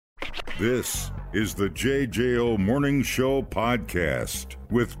This is the JJO Morning Show podcast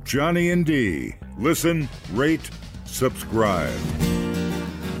with Johnny and D. Listen, rate, subscribe.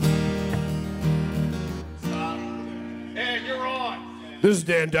 And you're on. This is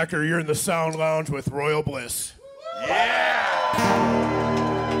Dan Decker. You're in the Sound Lounge with Royal Bliss. Yeah.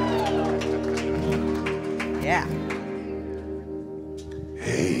 Yeah.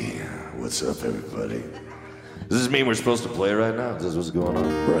 Hey, what's up, everybody? Does this mean we're supposed to play right now? Is this what's going on?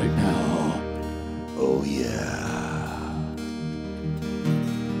 Right now. Oh, yeah.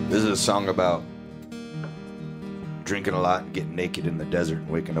 This is a song about drinking a lot and getting naked in the desert and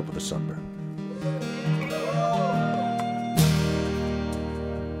waking up with a sunburn.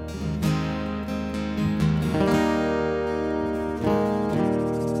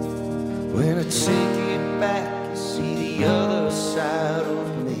 When I take it back, you see the other side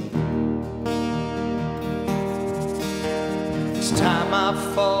of me. It's time I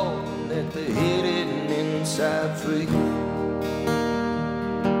fall, let the hidden inside free.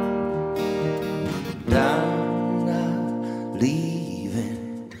 I'm not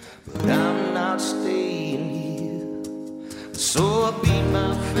leaving, but I'm not staying here. So I beat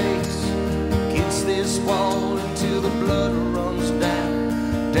my face against this wall until the blood runs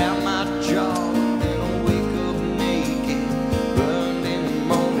down my jaw. Then I wake up naked, burned in the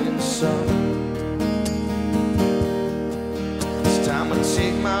morning sun. It's time I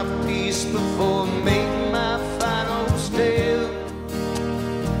take my piece before I make my final step.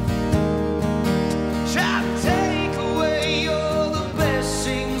 Try to take away all the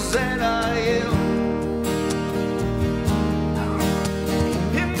blessings that I am.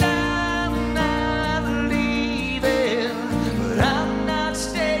 And I'm not leaving, but I'm not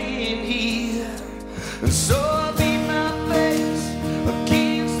staying here. And so I beat my face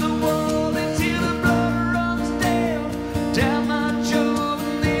against the wall until the blood runs down my jaw.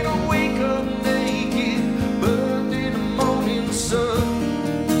 And then I wake up naked, burned in the morning sun.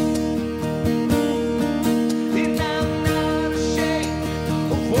 And I'm not ashamed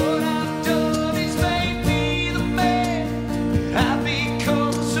of what I've done. It's made me the man that I've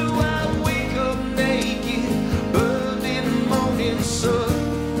become. So I wake up naked, burned in the morning sun.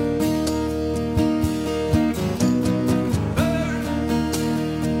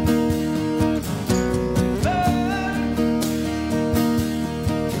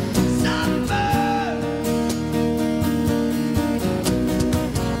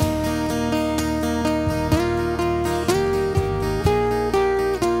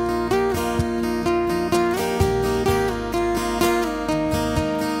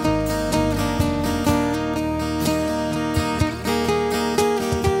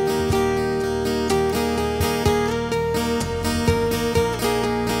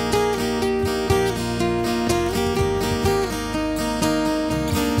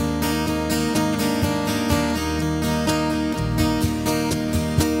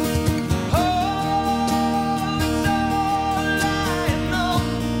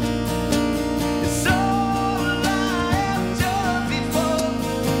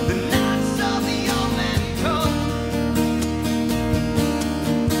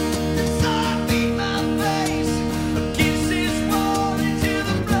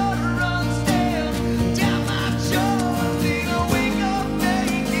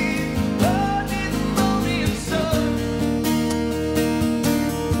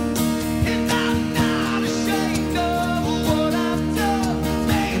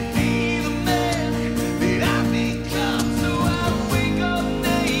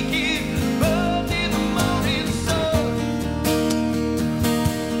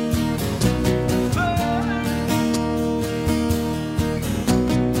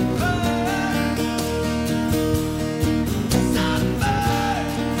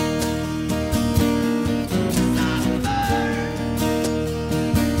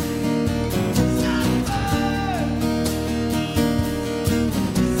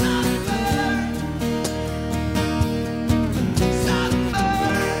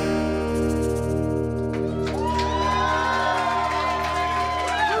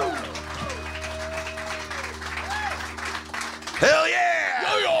 Hell yeah!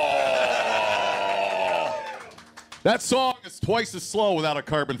 That song is twice as slow without a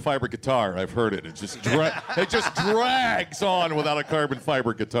carbon fiber guitar. I've heard it. It just drags on without a carbon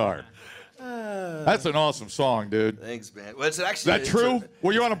fiber guitar. That's an awesome song, dude. Thanks, man. Well, it's actually, Is that true?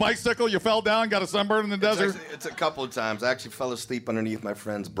 Were you on a bicycle? You fell down, got a sunburn in the desert? It's a couple of times. I actually fell asleep underneath my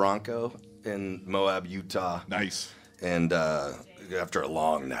friend's Bronco in Moab, Utah. Nice. And after a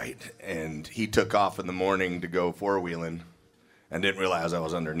long night, and he took off in the morning to go four-wheeling and didn't realize I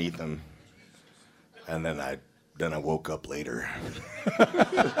was underneath him. And then I woke up later.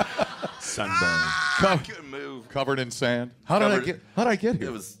 Sunburn. I couldn't move. Covered in sand. How did I get here?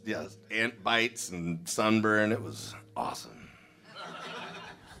 It was ant bites and sunburn. It was awesome.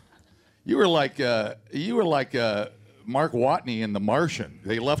 You were like Mark Watney in The Martian.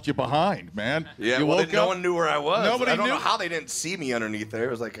 They left you behind, man. Yeah, you woke no up, one knew where I was. Nobody I don't knew. know how they didn't see me underneath there.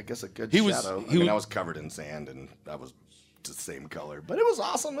 It was like, I guess, a good shadow. I was covered in sand, and I was the same color. But it was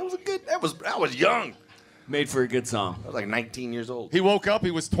awesome. It was I was young. Made for a good song. I was like 19 years old. He woke up,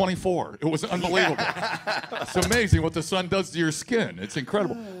 he was 24. It was unbelievable. It's amazing what the sun does to your skin. It's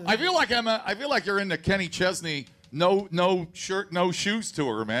incredible. I feel like you're in the Kenny Chesney no shirt, no shoes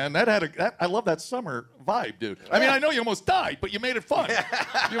tour, man. I love that summer vibe, dude. I mean, I know you almost died, but you made it fun.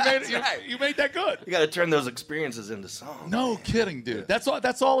 You made that good. You got to turn those experiences into songs. No kidding, dude. That's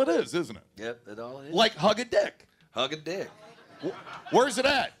all it is, isn't it? Yep, it all is. Like Hug a Dick. Hug a Dick. Where's it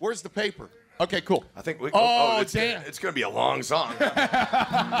at? Where's the paper? Okay, cool. I think it's going to be a long song.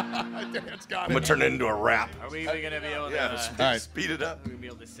 Dan's got I'm going to turn it into a rap. Are we even going to be able to speed it up. Are we going to be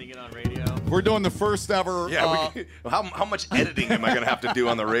able to sing it on radio? We're doing the first ever. Yeah. How much editing am I going to have to do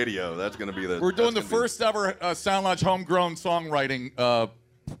on the radio? That's going to be the. We're doing the first ever Sound Lodge homegrown songwriting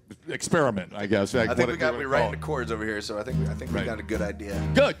experiment, I guess. I think we're writing the chords over here, so I think we got a good idea.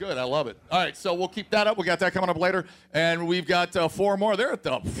 Good. I love it. All right, so we'll keep that up. We got that coming up later, and we've got 4 more. They're at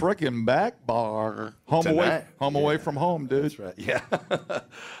the frickin' back bar, away from home, dude. That's right. Yeah.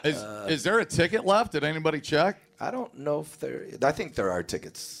 Is there a ticket left? Did anybody check? I don't know if I think there are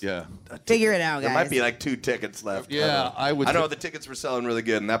tickets. Yeah. Figure it out, guys. There might be like 2 tickets left. Yeah, I would. I know the tickets were selling really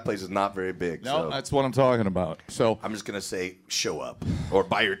good, and that place is not very big. No, so that's what I'm talking about. So I'm just gonna say, show up or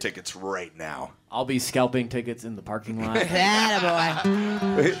buy your tickets right now. I'll be scalping tickets in the parking lot.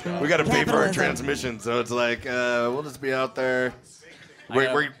 Attaboy. We got to pay for our transmission, so it's like we'll just be out there.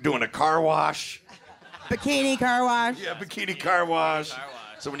 We're doing a car wash. Bikini car wash. Yeah, bikini car wash.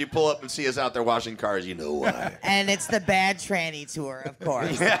 So when you pull up and see us out there washing cars, you know why. And it's the Bad Tranny Tour, of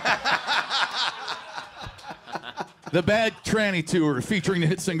course. The Bad Tranny Tour featuring the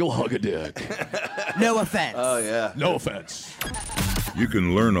hit single Hug a Dick. No offense. Oh, yeah. No offense. You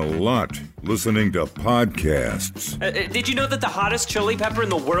can learn a lot listening to podcasts. Did you know that the hottest chili pepper in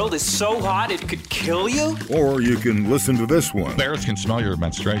the world is so hot it could kill you? Or you can listen to this one. Bears can smell your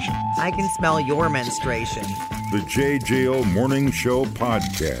menstruation. I can smell your menstruation. The JJO Morning Show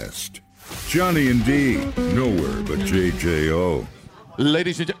Podcast. Johnny and D, nowhere but JJO.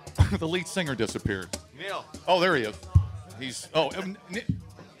 Ladies and gentlemen, the lead singer disappeared. Neil. Oh, there he is.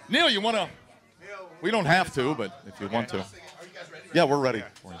 Neil, you want to? We don't have to, but if you want to. Yeah, we're ready.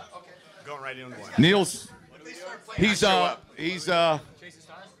 Going right into one. Neil's, he's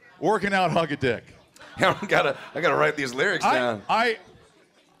working out Hug a Dick. I gotta write these lyrics down.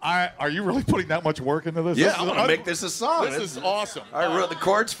 Are you really putting that much work into this? Yeah, I'm gonna make this a song. This is awesome. I wrote the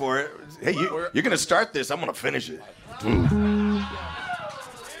chords for it. Hey, you're gonna start this. I'm gonna finish it.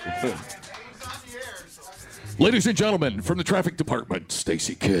 Ladies and gentlemen, from the traffic department,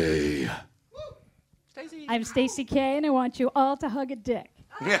 Stacy K. I'm Stacy K, and I want you all to hug a dick.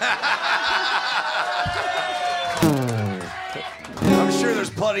 I'm sure there's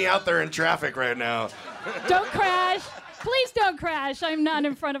plenty out there in traffic right now. Don't crash. Please don't crash. I'm not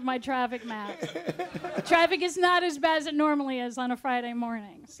in front of my traffic map. Traffic is not as bad as it normally is on a Friday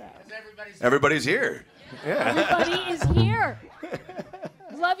morning. So Everybody's here. everybody is here.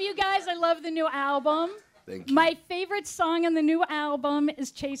 Love you guys. I love the new album. Thank you. My favorite song on the new album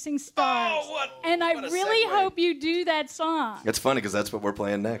is Chasing Stars. And I really hope you do that song. It's funny because that's what we're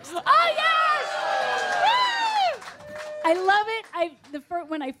playing next. Oh, yes! Woo! I love it.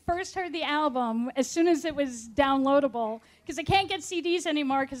 When I first heard the album, as soon as it was downloadable, because I can't get CDs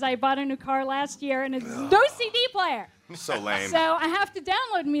anymore because I bought a new car last year and it's no CD player. So lame. So I have to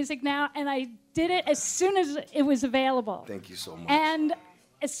download music now, and I did it as soon as it was available. Thank you so much. And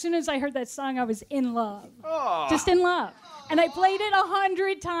as soon as I heard that song, I was in love. Just in love. And I played it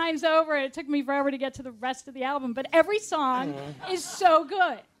 100 times over. It took me forever to get to the rest of the album. But every song is so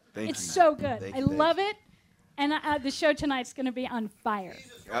good. It's so good. I love it. And the show tonight's going to be on fire.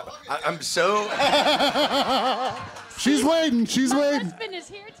 I'm so... She's waiting. My husband is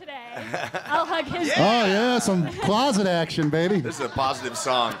here today. I'll hug his Oh, yeah, some closet action, baby. This is a positive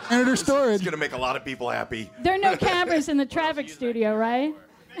song. Entered her storage. It's going to make a lot of people happy. There are no cameras in the traffic studio, right?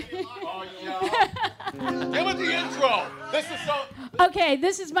 Give it the intro. This is so... Okay,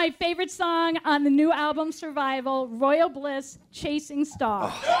 this is my favorite song on the new album Survival, Royal Bliss, Chasing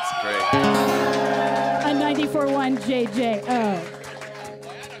Stars. Oh, that's great. On 94.1 JJO.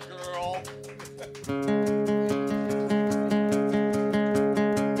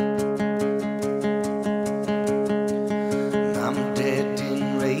 I'm dead,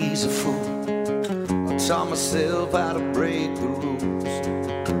 didn't raise a fool. taught myself how to break the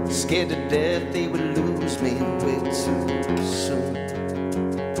rules. Scared to death they would lose me way too soon.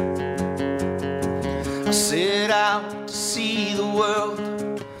 I set out to see the world.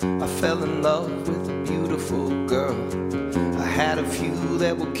 I fell in love with a beautiful girl. I had a few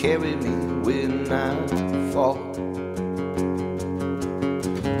that would carry me when I fall.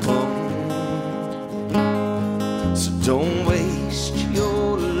 So don't waste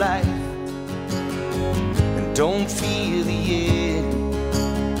your life and don't fear the end.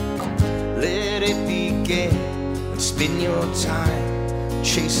 Let it begin and spend your time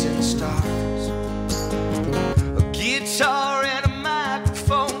chasing stars. A guitar and a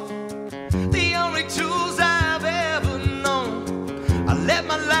microphone, the only tools I've ever known. I let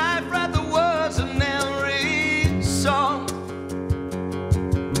my life write the words in every song.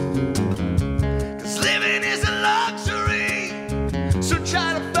 'Cause living is a luxury, so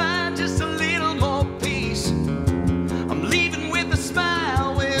try to find just a little more peace. I'm leaving with a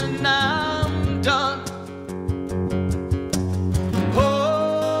smile when I'm done. Oh,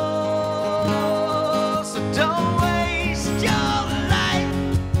 so don't waste your life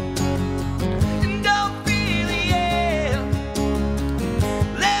and don't feel the end.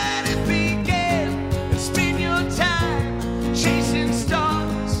 Let it begin and spend your time chasing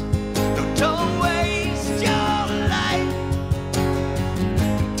stars. No, don't waste your life.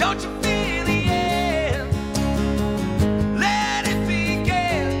 Don't you feel the end? Let it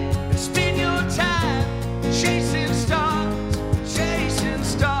begin and spend your time chasing stars, chasing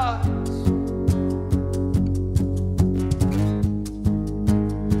stars.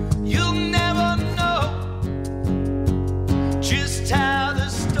 You'll never know just how the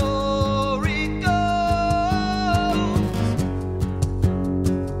story goes.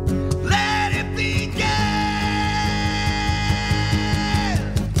 Let it begin.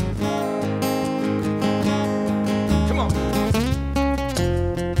 Come on.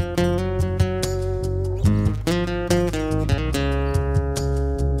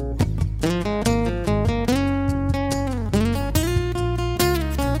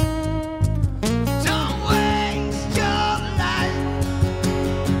 Don't waste your life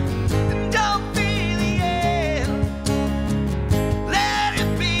and don't feel the end. Let it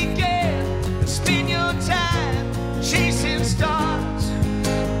begin and spend your time chasing stars.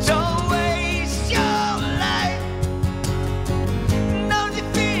 Don't waste your life. Don't you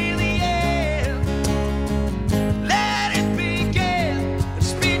feel the end? Let it begin and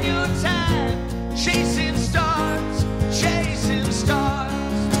spend your time chasing stars, chasing stars.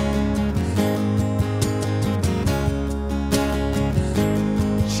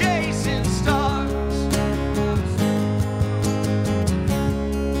 Chasing stars.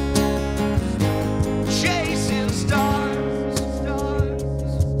 Chasing stars.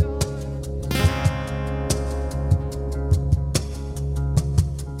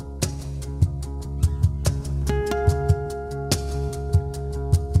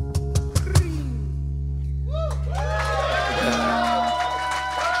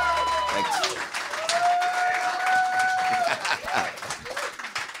 Thanks.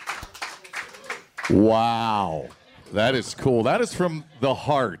 Wow. That is cool. That is from the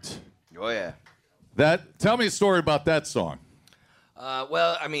heart. Oh yeah. Tell me a story about that song.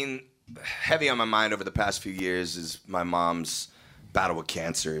 Well, I mean, heavy on my mind over the past few years is my mom's battle with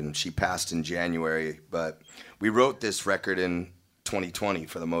cancer, and she passed in January. But we wrote this record in 2020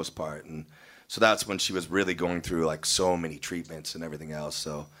 for the most part, and so that's when she was really going through like so many treatments and everything else.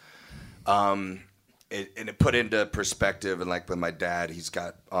 So, it put into perspective, and like with my dad, he's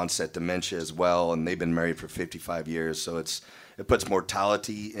got onset dementia as well, and they've been married for 55 years. So it puts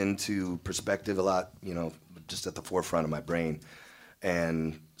mortality into perspective a lot, you know, just at the forefront of my brain.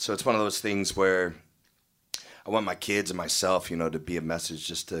 And so it's one of those things where I want my kids and myself, you know, to be a message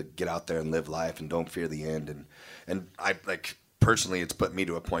just to get out there and live life and don't fear the end. And I like personally, it's put me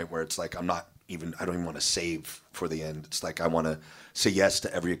to a point where it's like I don't even want to save for the end. It's like I want to say yes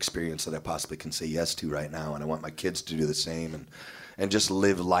to every experience that I possibly can say yes to right now, and I want my kids to do the same and just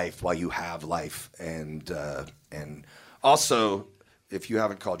live life while you have life. And also, if you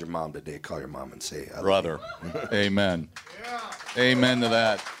haven't called your mom today, call your mom and say, I love Brother. you. Amen. Amen to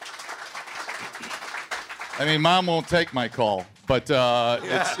that. I mean, Mom won't take my call, but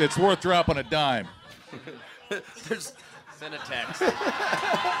it's worth dropping a dime. Send a text.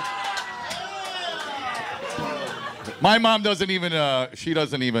 My mom doesn't even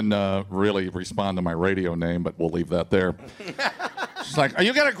really respond to my radio name, but we'll leave that there. She's like, are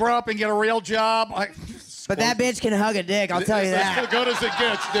you going to grow up and get a real job? But that bitch can hug a dick, I'll tell you That's that. as good as it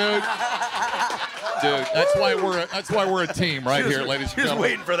gets, dude. Dude, that's why we're a team right here, ladies and Just gentlemen.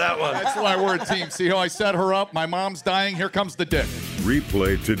 waiting for that one. That's why we're a team. See how I set her up? My mom's dying. Here comes the dick.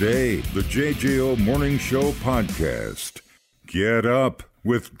 Replay today the JJO Morning Show podcast. Get up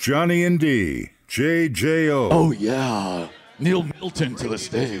with Johnny and D. JJO. Oh, yeah. Neil Middleton to the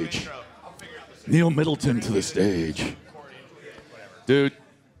stage. Neil Middleton to the stage. Dude,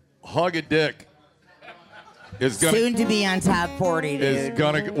 Hug a Dick is going Soon to be on top 40, dude. is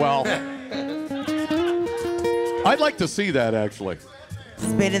gonna, well, I'd like to see that, actually.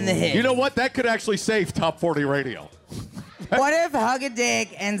 Spit in the hit. You know what? That could actually save Top 40 radio. What if Hug a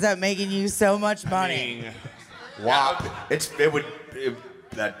Dick ends up making you so much money? Wow. It would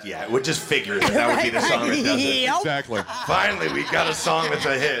just figure that would be the song that does it. Yep. Exactly. Finally, we got a song that's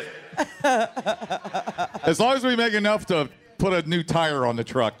a hit. As long as we make enough to put a new tire on the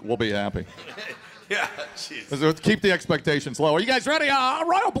truck, we'll be happy. Yeah, jeez. So keep the expectations low. Are you guys ready?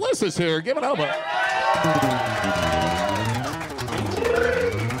 Royal Bliss is here. Give it up.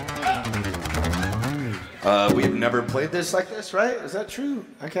 We've never played this like this, right? Is that true?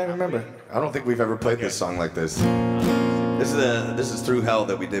 I can't remember. I don't think we've ever played this song like this. This is Through Hell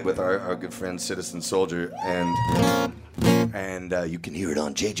that we did with our good friend Citizen Soldier, and you can hear it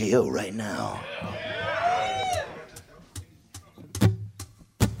on JJO right now.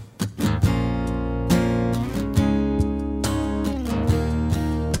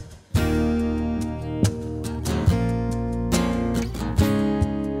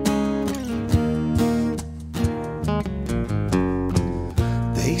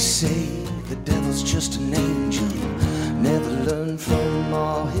 They say the devil's just an angel, never learned from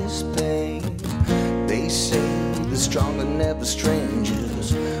all his pain. They say the strong are never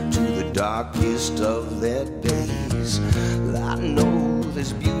strangers to the darkest of their days. I know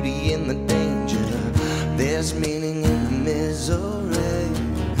there's beauty in the danger, there's meaning in the misery.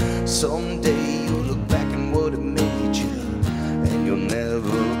 Someday you'll look back on what it made you, and you'll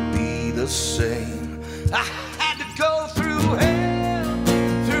never be the same. I had to go through hell.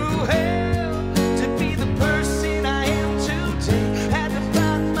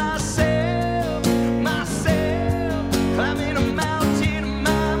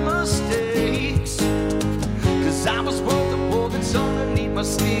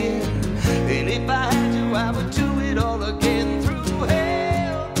 Skin. And if I had to, I would do it all again. Through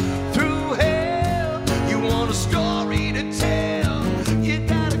hell, you want a story to tell, you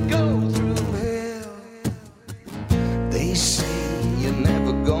gotta go through hell. They say you're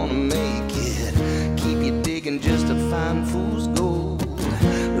never gonna make it, keep you digging just to find fool's gold.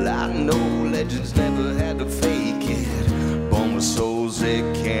 Well, I know legends never had to fake it, born with souls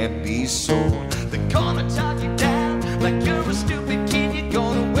that can't be sold. They're gonna talk you down like you're a stupid kid.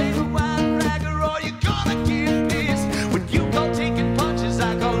 Gonna wave a white ragger or you gonna get pissed. When you go taking punches,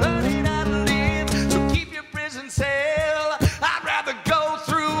 I go learning how to live. So keep your prison cell. I'd rather go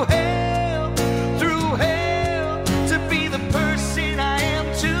through hell, to be the person I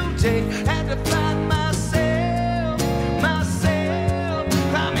am today. Had to find myself,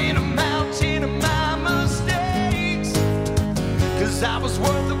 climbing a mountain of my mistakes. Cause I was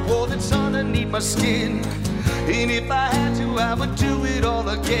worth the war that's underneath my skin. And if I had to, I would do it all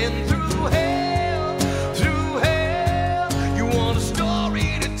again. Through hell, you want a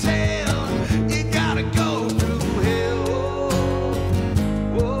story to tell, you gotta go through hell.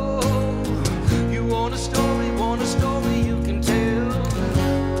 Whoa, you want a story you can tell.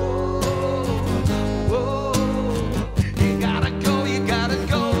 Whoa, you gotta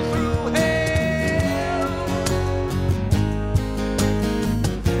go through hell.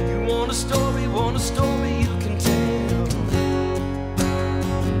 You want a story you can tell.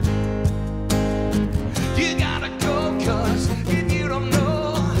 You gotta go, cause if you don't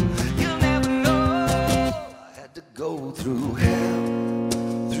know, you'll never know. I had to go through hell,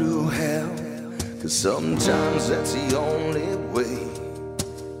 cause sometimes that's the only way.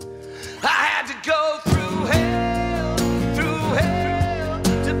 I had to go through hell,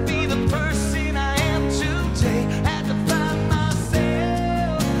 to be the person I am today. Had to find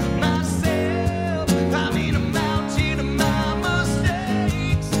myself, climbing a mountain of my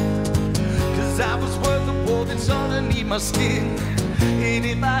mistakes. Cause I was worth the war that's underneath my skin. And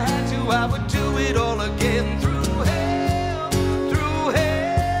if I had to, I would do it all again. Through hell,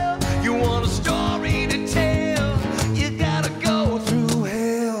 you want a story to tell, you gotta go through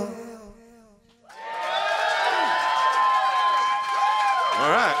hell. All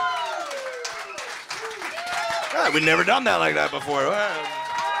right. We've never done that like that before.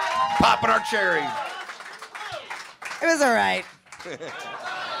 Popping our cherry. It was all right.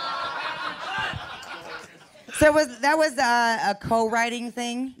 So that was a co-writing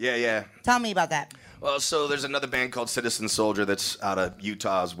thing? Yeah. Tell me about that. Well, so there's another band called Citizen Soldier that's out of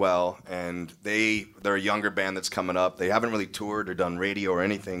Utah as well, and they're a younger band that's coming up. They haven't really toured or done radio or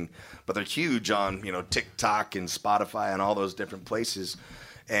anything, but they're huge on TikTok and Spotify and all those different places.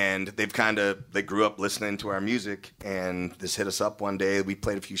 And they grew up listening to our music, and this hit us up one day. We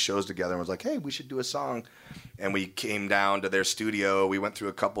played a few shows together and was like, hey, we should do a song. And we came down to their studio. We went through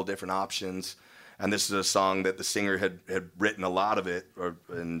a couple different options. And this is a song that the singer had written a lot of it.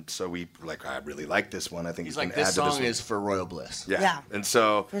 And so we were like, I really like this one. I think he's we like, can this add to this song one. is for Royal Bliss. Yeah. And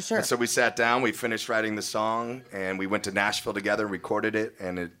so, For sure. and so we sat down, we finished writing the song, and we went to Nashville together and recorded it,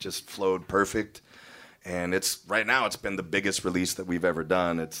 and it just flowed perfect. And right now it's been the biggest release that we've ever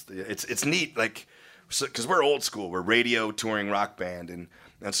done. It's neat, like, because we're old school. We're radio touring rock band, and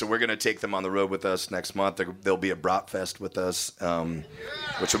so we're gonna take them on the road with us next month. They'll be at Bratfest with us,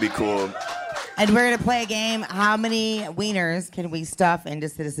 which will be cool. And we're going to play a game. How many wieners can we stuff into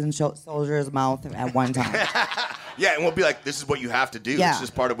Citizen Soldier's mouth at one time? Yeah, and we'll be like, this is what you have to do. Yeah. It's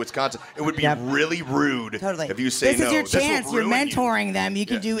just part of Wisconsin. It would be really rude if you say This no. is your This will chance. You're ruin you. mentoring them. You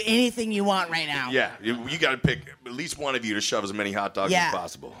can do anything you want right now. Yeah, you got to pick at least one of you to shove as many hot dogs Yeah, as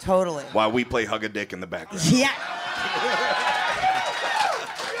possible. totally. While we play Hug a Dick in the background. Yeah.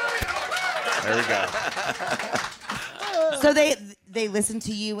 There we go. So they listened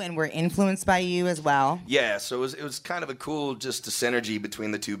to you and were influenced by you as well. Yeah, so it was kind of a cool just a synergy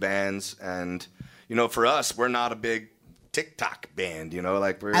between the two bands, and for us, we're not a big TikTok band,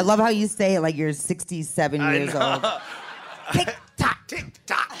 like we're. I love how you say it like you're 67 years old.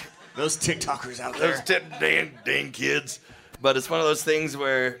 TikTok. Those TikTokers out there. Those dang kids. But it's one of those things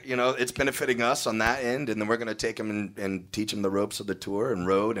where, it's benefiting us on that end, and then we're going to take them and teach them the ropes of the tour and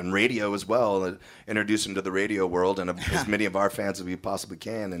road and radio as well, and introduce them to the radio world and as many of our fans as we possibly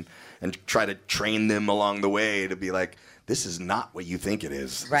can, and try to train them along the way to be like, this is not what you think it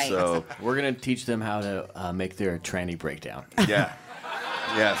is. Right. So we're going to teach them how to make their tranny breakdown. Yeah.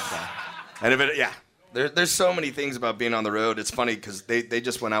 Yes. And There's so many things about being on the road. It's funny because they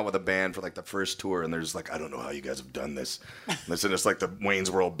just went out with a band for like the first tour, and there's like, I don't know how you guys have done this. Listen, it's like the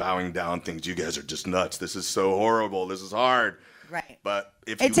Wayne's World bowing down things. You guys are just nuts. This is so horrible. This is hard. Right. But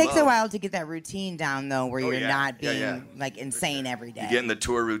if It takes a while to get that routine down, though, where you're yeah. not Yeah, being yeah. like insane every day. You get in the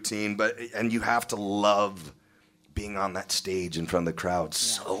tour routine, and you have to love being on that stage in front of the crowd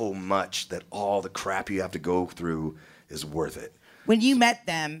so much that all the crap you have to go through is worth it. When you met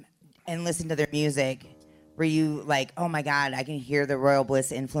them and listened to their music, were you like, oh my God, I can hear the Royal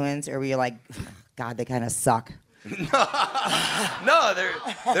Bliss influence? Or were you like, God, they kind of suck? No,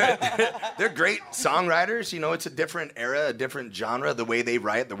 they're great songwriters. It's a different era, a different genre. The way they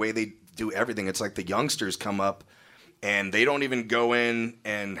write, the way they do everything. It's like the youngsters come up, and they don't even go in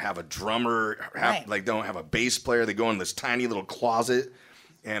and have a drummer. Don't have a bass player. They go in this tiny little closet,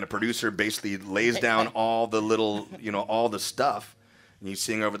 and a producer basically lays down all the little, all the stuff, and you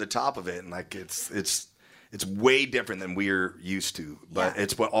sing over the top of it, and like it's way different than we're used to. But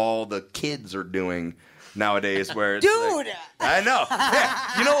it's what all the kids are doing nowadays, where it's Dude! like, I know.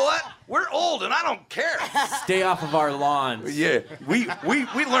 Yeah, you know what? We're old, and I don't care. Stay off of our lawns. Yeah, we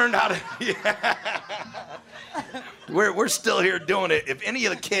learned how to. Yeah. We're still here doing it. If any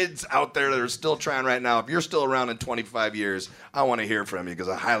of the kids out there that are still trying right now, if you're still around in 25 years, I want to hear from you, because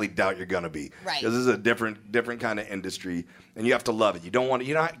I highly doubt you're gonna be. Right. Because this is a different kind of industry, and you have to love it. You don't want to.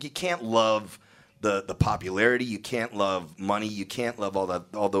 You can't love the popularity. You can't love money. You can't love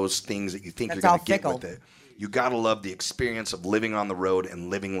all those things that you think That's you're all gonna get fickle. with it. You gotta love the experience of living on the road and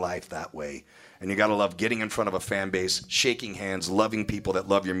living life that way. And you gotta love getting in front of a fan base, shaking hands, loving people that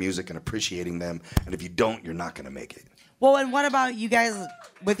love your music and appreciating them. And if you don't, you're not gonna make it. Well, and what about you guys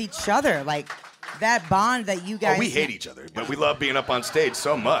with each other? Like that bond that you guys. We hate each other, but we love being up on stage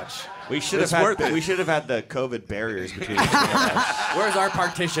so much. We should have had the COVID barriers between the two of us. Where's our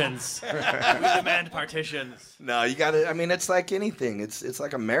partitions? We demand partitions. No, you gotta. I mean, it's like anything. It's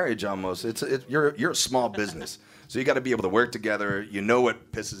like a marriage almost. You're a small business, so you got to be able to work together. You know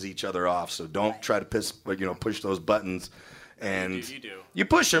what pisses each other off, so don't try to push those buttons. And You do. You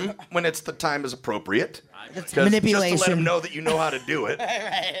push them when the time is appropriate. It's 'Cause manipulation. Just to let them know that you know how to do it.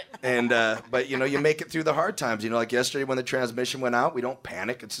 And but you make it through the hard times. Like yesterday when the transmission went out, we don't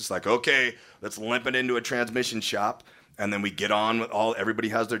panic. It's just like, okay, let's limp it into a transmission shop, and then we get on with everybody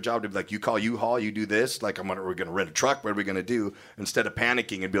has their job to be like, you call U-Haul, you do this. Like, we're gonna rent a truck. What are we gonna do? Instead of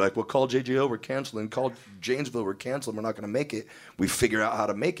panicking and be like, well, call JJO, we're canceling. Call Janesville, we're canceling. We're not gonna make it. We figure out how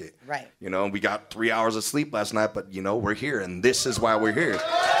to make it. Right. We got 3 hours of sleep last night, but we're here, and this is why we're here.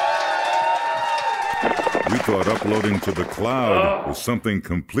 We thought uploading to the cloud was something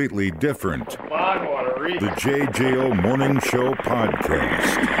completely different. The JJO Morning Show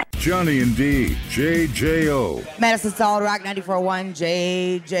Podcast. Johnny and D, JJO. Madison Solid Rock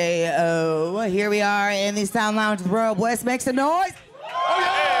 94.1 JJO. Here we are in the Sound Lounge with Royal Bliss. Make some noise.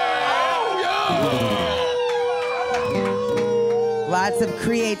 Lots of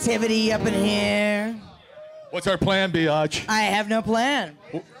creativity up in here. What's our plan, Biatch? I have no plan.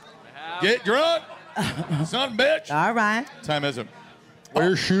 Get drunk, son of a bitch. All right. Time is it? Wear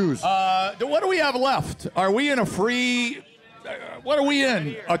your shoes. What do we have left? Are we in a free? What are we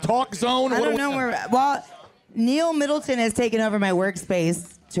in? A talk zone? I don't know where. Well, Neil Middleton has taken over my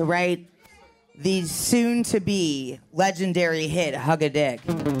workspace to write the soon-to-be legendary hit "Hug a Dick."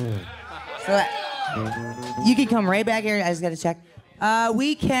 So you can come right back here. I just got to check.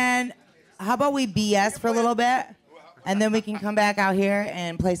 We can. How about we BS for a little bit, and then we can come back out here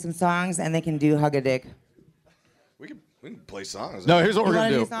and play some songs, and they can do "Hug a Dick." We can play songs. No, here's what we're You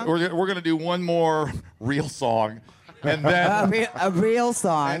gonna wanna do. do songs? We're gonna do one more real song, and then A real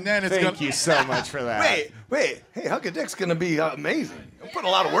song. and then it's Thank gonna. you so much for that. Wait. Hey, Hug a Dick's gonna be amazing. I'm putting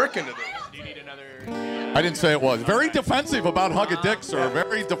a lot of work into this. I didn't say it was. Very defensive about Hug a Dick, sir.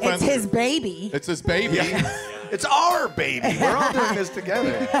 Very It's defensive. his baby. It's his baby. It's our baby. We're all doing this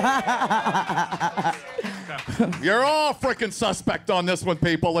together. You're all freaking suspect on this one,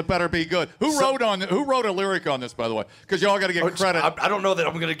 people. It better be good. Who wrote a lyric on this, by the way? Because you all got to get credit. I don't know that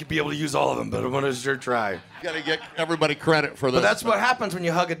I'm going to be able to use all of them, but I'm going to sure try. You got to get everybody credit for this. But that's what happens when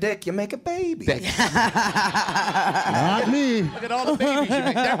you hug a dick. You make a baby. Not me. Look at all the babies you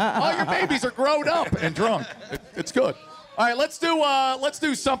make. All your babies are grown up and drunk. It's good. All right, let's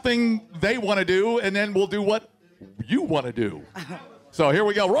do something they want to do, and then we'll do what you want to do. So here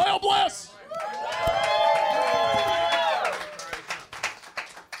we go. Royal Bliss.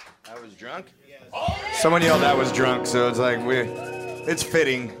 I was drunk? Someone yelled I was drunk, so it's like it's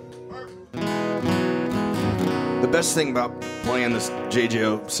fitting. The best thing about playing this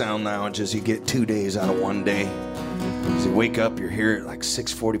JJO Sound Lounge is you get 2 days out of 1 day. So you wake up, you're here at like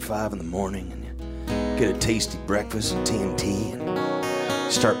 6:45 in the morning, and you get a tasty breakfast and TNT, and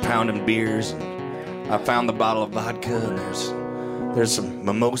you start pounding beers. And I found the bottle of vodka, and there's some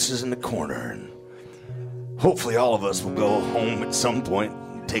mimosas in the corner, and hopefully all of us will go home at some point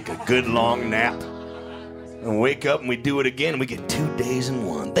and take a good long nap and wake up and we do it again. We get 2 days in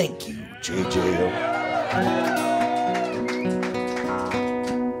one. Thank you, JJO.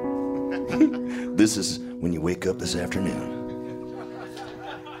 This is when you wake up this afternoon.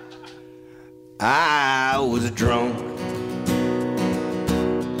 I was drunk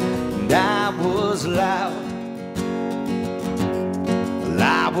and I was loud. Well,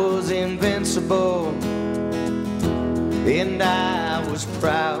 I was invincible and I was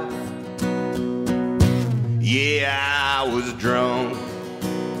proud. Yeah, I was drunk.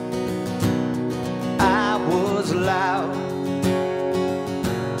 I was loud.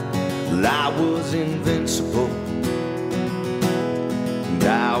 Well, I was invincible and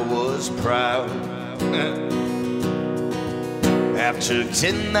I was proud. After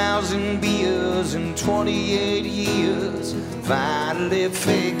 10,000 beers and 28 years, finally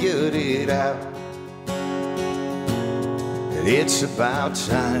figured it out. And it's about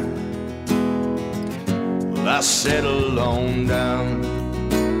time. Well, I settled on down.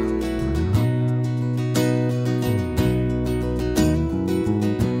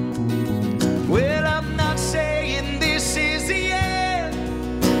 Well, I'm not saying this is the end.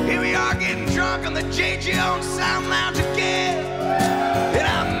 Here we are getting drunk on the JJO Sound Lounge again. And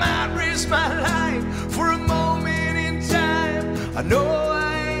I might risk my life for a moment in time. I know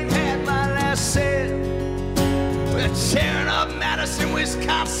I ain't had my last cent. We're tearing up Madison,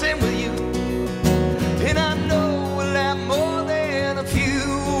 Wisconsin with you. And I know we'll have more than a few.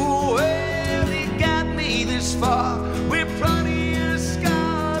 Well, it got me this far with plenty of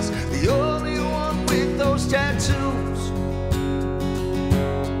scars. The only one with those tattoos.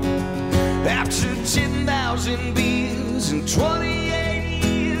 After 10,000 beers and 28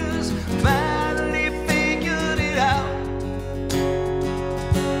 years, finally figured it out.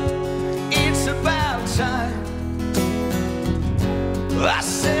 It's about time I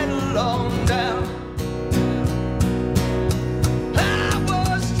settled on down. I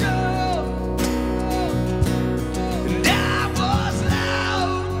was drunk and I was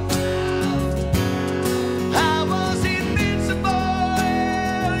loud. I was invincible,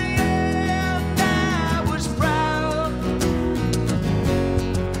 and I was proud.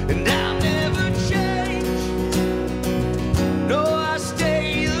 And I'll never change. No, I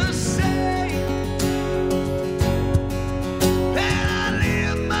stay the same. And I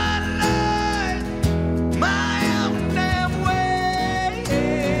live my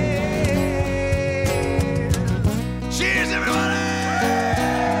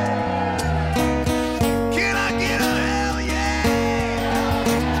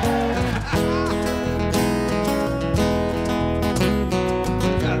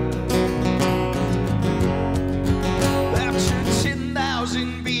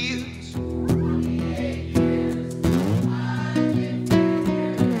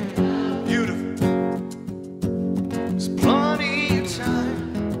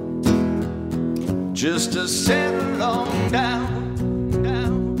just to settle on down,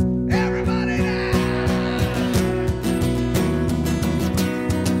 down. Everybody now.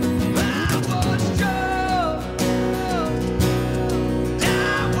 I was drunk, I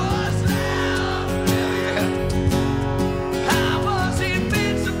was loud, yeah. I was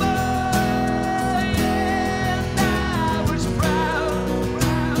invincible, and I was proud.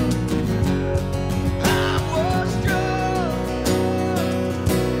 I was drunk,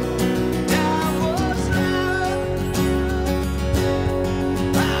 I was loud,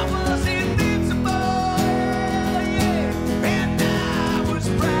 I was invincible, yeah, and I was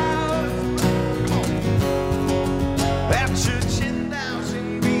proud. After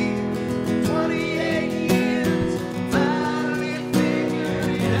 10,000 beers, 28 years, finally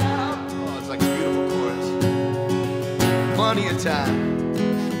figured it out. Oh, it's like a beautiful chorus. Plenty of time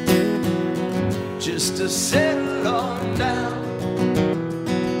just to settle on down.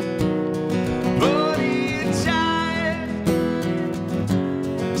 Plenty of time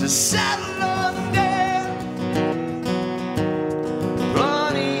to settle on down.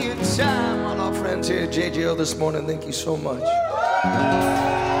 Plenty of time. All our friends here at JJO this morning, thank you so much.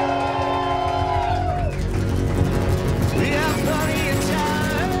 We have plenty of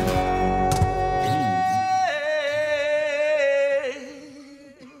time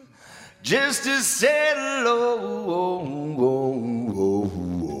just to settle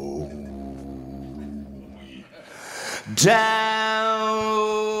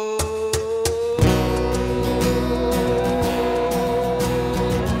down.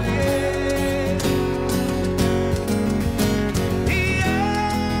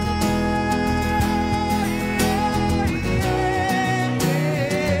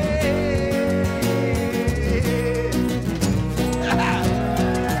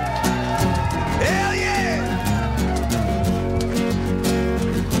 Hell yeah!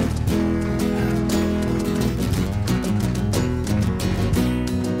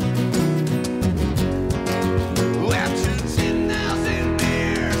 After 10,000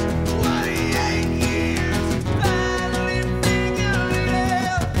 beers, 28 years, finally figured it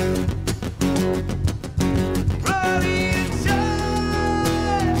out. Plenty of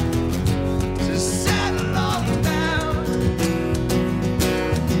time to settle on down.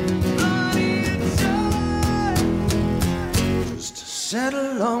 Plenty of time just to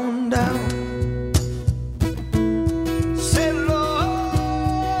settle on down. Settle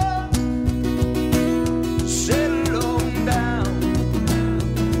on, settle on down.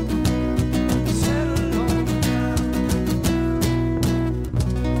 Settle on down.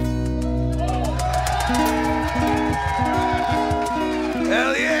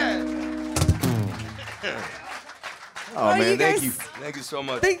 Hell yeah! Oh, you man, thank guys- you. Thank you so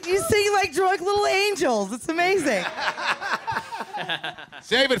much. You sing like drunk little angels. It's amazing.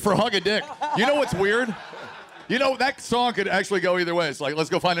 Save it for Hug a Dick. You know what's weird? You know, that song could actually go either way. It's like, let's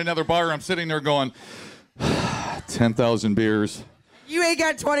go find another bar. I'm sitting there going, 10,000 beers. You ain't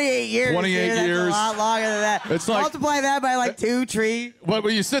got 28 years. 28 dude. That's years. a lot longer than that. It's like- multiply that by like 2, 3. But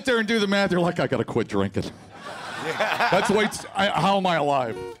when you sit there and do the math, you're like, I gotta quit drinking. That's how am I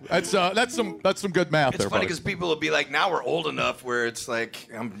alive? That's some good math It's there, funny buddy. because people will be like, now we're old enough where it's like,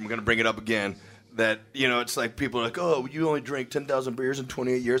 I'm going to bring it up again, that, you know, it's like people are like, oh, you only drank 10,000 beers in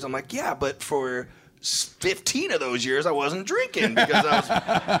 28 years. I'm like, yeah, but for 15 of those years, I wasn't drinking because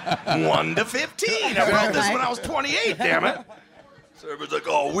I was 1 to 15. I wrote this when I was 28, damn it. So everybody's like,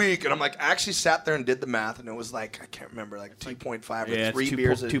 oh, weak. And I'm like, I actually sat there and did the math, and it was like, I can't remember, like 2.5 or 3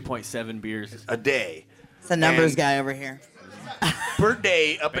 beers 2.7 beers a day. It's a numbers And- guy over here. Per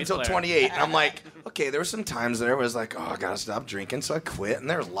day up Bass until player. 28. And I'm like, okay, there were some times there was like, oh, I gotta stop drinking, so I quit. And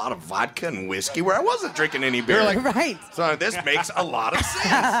there was a lot of vodka and whiskey where I wasn't drinking any beer. You're like, Right. So this makes a lot of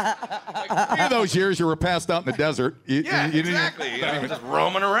sense. 3 of those years you were passed out in the desert. Yeah, You didn't- exactly. You know, just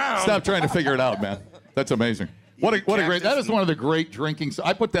roaming around. Stop trying to figure it out, man. That's amazing. What a great. That is one of the great drinking.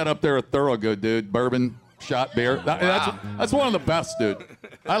 I put that up there at Thorogood, dude. Bourbon shot beer. That's one of the best, dude.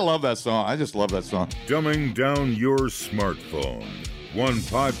 I love that song. I just love that song. Dumbing down your smartphone. One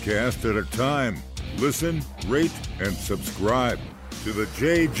podcast at a time. Listen, rate, and subscribe to the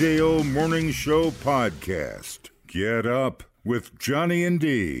JJO Morning Show podcast. Get up with Johnny and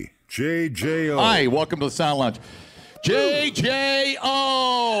D. JJO. Hi, welcome to the Sound Lounge. JJO.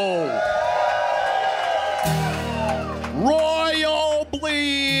 Royal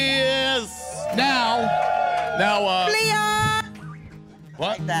Bliss. Now,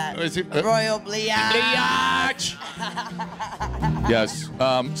 what? Like that. Is it, Royal Bliatch. Yes.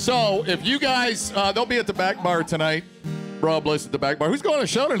 So if you guys, they'll be at the back bar tonight. Royal Bliss at the back bar. Who's going to the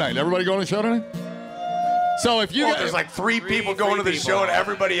show tonight? Everybody going to the show tonight? So if you Well, there's like three people going to the show and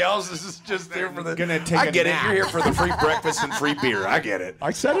everybody else is just there for the. I get it. You're here for the free breakfast and free beer. I get it.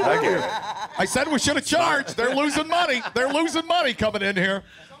 I said it. I get it. I said we should have charged. They're losing money. They're losing money coming in here.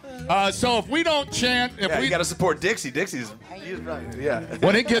 So if we don't chant, if we you got to support Dixie. Dixie's, yeah.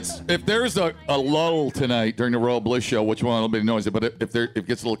 When it gets, if there's a lull tonight during the Royal Bliss show, which one? Nobody knows it, but if it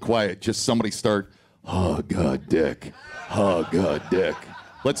gets a little quiet, just somebody start, oh God, Dick, oh God, Dick.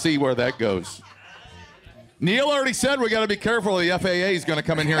 Let's see where that goes. Neil already said we got to be careful. The FAA is going to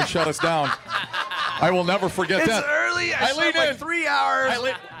come in here and shut us down. I will never forget that. It's early. I slept like 3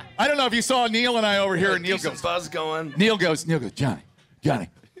 hours. I don't know if you saw Neil and I over here, and Neil goes, buzz going. Neil goes, Johnny.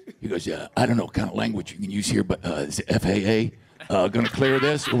 He goes, I don't know what kind of language you can use here, but is the FAA going to clear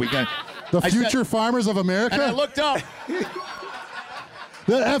this? Or we going The Future Farmers of America? And I looked up.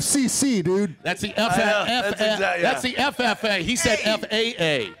 The FCC, dude. That's the That's the FFA. He said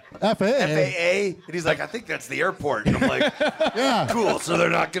FAA. FAA? And he's like, I think that's the airport. And I'm like, yeah. Cool, so they're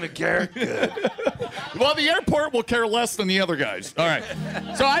not going to care? Good. Well, the airport will care less than the other guys. All right.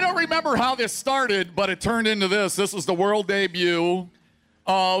 So I don't remember how this started, but it turned into this. This was the world debut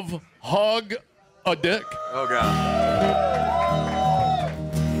of Hug a Dick. Oh, God.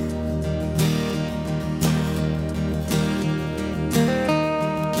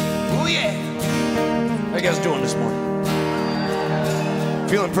 Oh, yeah. How you guys doing this morning?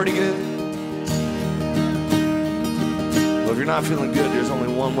 Feeling pretty good? Well, if you're not feeling good, there's only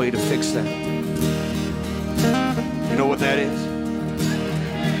one way to fix that. You know what that is?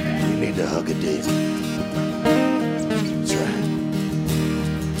 You need to hug a dick. That's right.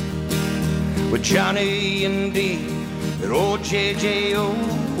 With Johnny and Dee at old JJO,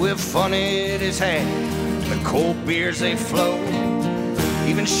 we're funny at his hand. The cold beers they flow.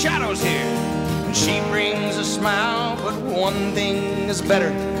 Even Shadow's here, and she brings a smile. But one thing is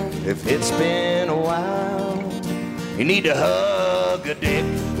better if it's been a while. You need to hug a dick.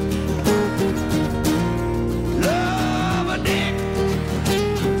 Love a dick.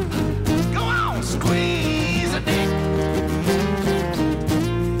 Go on, squeeze a dick.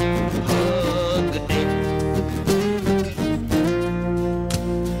 Hug a dick.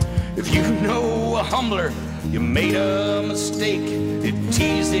 If you know a humbler, you made a mistake. It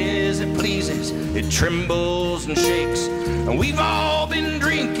teases, it pleases, it trembles and shakes. And we've all been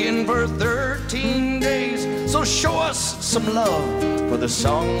drinking for 13 days. So show us some love for the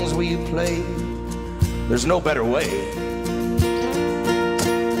songs we play. There's no better way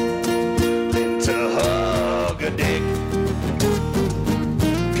than to hug a dick.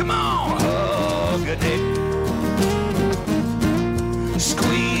 Come on, hug a dick.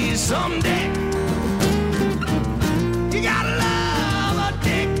 Squeeze some dick. You gotta love a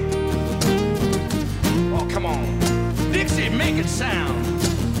dick. Oh, come on. Dixie, make it sound.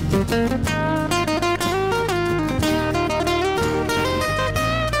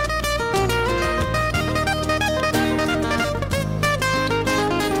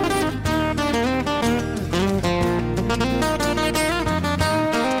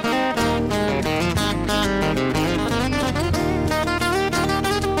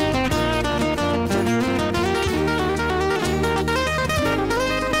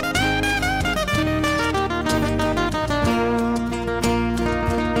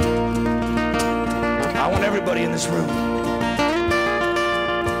 Everybody in this room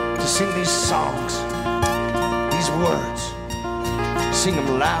to sing these songs, these words. Sing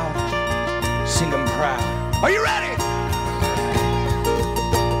them loud, sing them proud. Are you ready?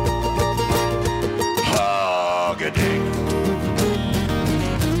 Hug a dick.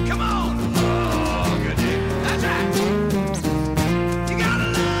 Come on, hug a dick. That's right. You gotta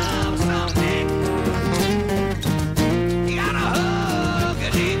love some dick. You gotta hug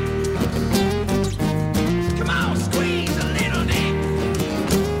a dick. Squeeze a little dick.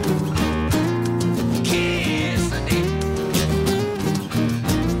 Kiss the dick.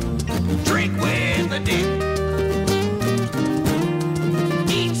 Drink with the dick.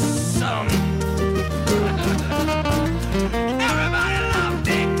 Eat some. Everybody love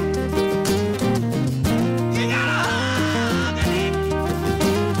dick. You gotta hug a dick.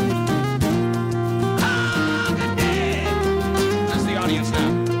 Hug a dick. That's the audience now.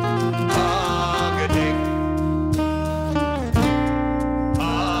 Hug a dick.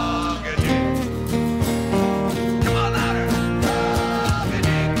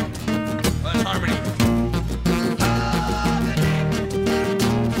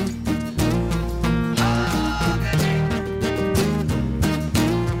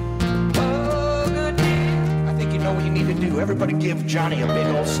 Everybody give Johnny a big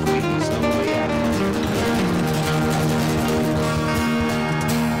old squeeze on the way out.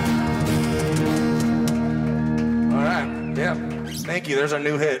 Thank you. There's our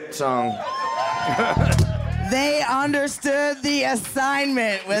new hit song. They understood the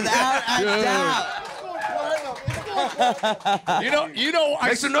assignment without a doubt. You know.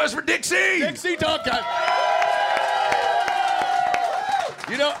 Make some noise for Dixie. Dixie Duncan.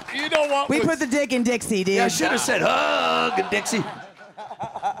 You know what? We put the dick in Dixie, dude. Yeah, I should have said hug Dixie.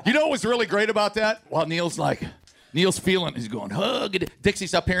 You know what was really great about that? While Neil's feeling, he's going hug.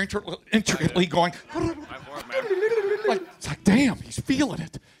 Dixie's up here intricately going. It's like, damn, he's feeling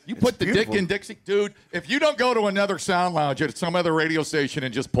it. You put the dick in Dixie, dude. If you don't go to another sound lounge at some other radio station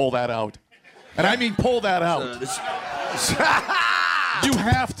and just pull that out, and I mean pull that out, you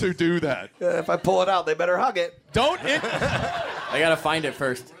have to do that. If I pull it out, they better hug it. I gotta find it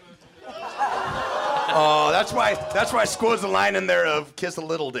first. Oh, that's why Squid's the line in there of kiss a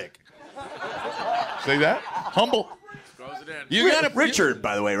little dick. See that? Humble. Throws it in. You gotta Richard,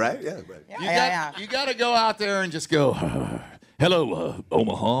 by the way, right? Yeah. You gotta go out there and just go. Hello,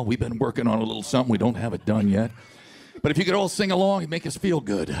 Omaha. We've been working on a little something. We don't have it done yet. But if you could all sing along and make us feel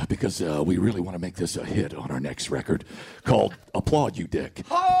good, because we really want to make this a hit on our next record called Applaud You Dick.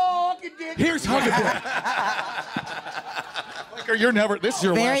 Here's Hug a Dick. Clinker, this is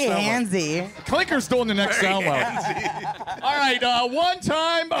your Very last sound handsy. lounge. Clinker's doing the next sound lounge. All right, one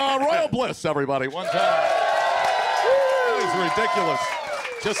time, Royal Bliss, everybody. One time. That is ridiculous.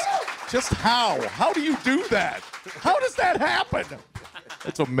 Just how? How do you do that? How does that happen?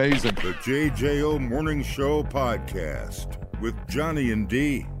 It's amazing. The JJO Morning Show podcast with Johnny and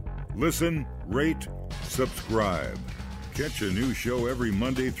D. Listen, rate, subscribe. Catch a new show every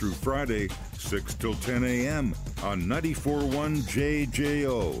Monday through Friday, 6 till 10 a.m. on 94.1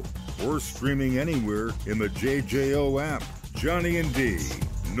 JJO or streaming anywhere in the JJO app. Johnny and D,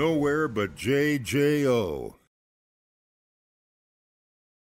 nowhere but JJO.